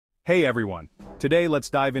Hey everyone! Today let's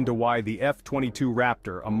dive into why the F-22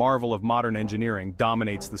 Raptor, a marvel of modern engineering,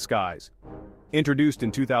 dominates the skies. Introduced in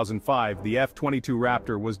 2005, the F-22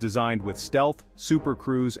 Raptor was designed with stealth, super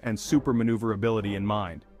cruise, and super maneuverability in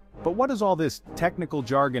mind. But what does all this technical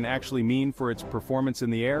jargon actually mean for its performance in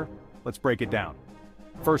the air? Let's break it down.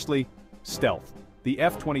 Firstly, stealth. The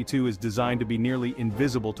F-22 is designed to be nearly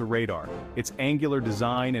invisible to radar. Its angular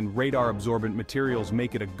design and radar-absorbent materials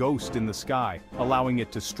make it a ghost in the sky, allowing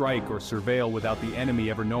it to strike or surveil without the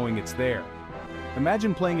enemy ever knowing it's there.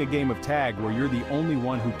 Imagine playing a game of tag where you're the only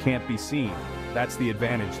one who can't be seen. That's the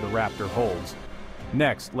advantage the Raptor holds.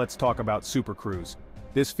 Next, let's talk about Super Cruise.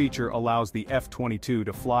 This feature allows the F-22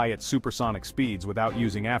 to fly at supersonic speeds without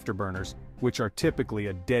using afterburners, which are typically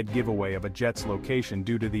a dead giveaway of a jet's location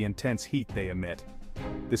due to the intense heat they emit.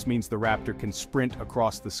 This means the Raptor can sprint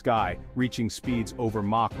across the sky, reaching speeds over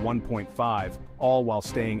Mach 1.5, all while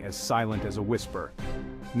staying as silent as a whisper.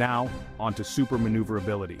 Now, onto super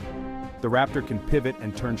maneuverability. The Raptor can pivot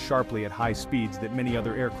and turn sharply at high speeds that many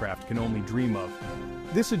other aircraft can only dream of.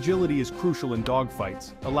 This agility is crucial in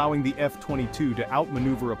dogfights, allowing the F-22 to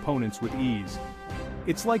outmaneuver opponents with ease.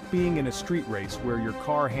 It's like being in a street race where your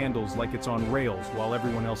car handles like it's on rails while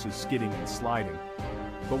everyone else is skidding and sliding.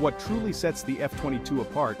 But what truly sets the F-22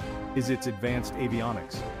 apart is its advanced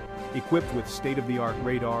avionics. Equipped with state-of-the-art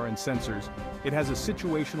radar and sensors, it has a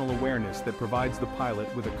situational awareness that provides the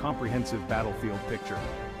pilot with a comprehensive battlefield picture.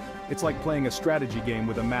 It's like playing a strategy game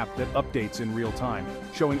with a map that updates in real time,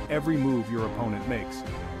 showing every move your opponent makes.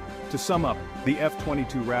 To sum up, the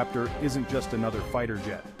F-22 Raptor isn't just another fighter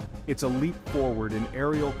jet. It's a leap forward in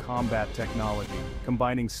aerial combat technology,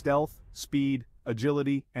 combining stealth, speed,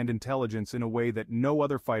 agility, and intelligence in a way that no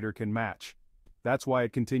other fighter can match. That's why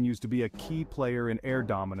it continues to be a key player in air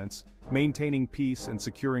dominance, maintaining peace and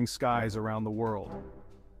securing skies around the world.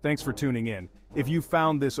 Thanks for tuning in. If you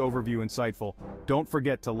found this overview insightful, don't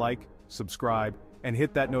forget to like, subscribe, and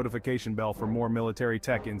hit that notification bell for more military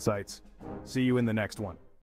tech insights. See you in the next one.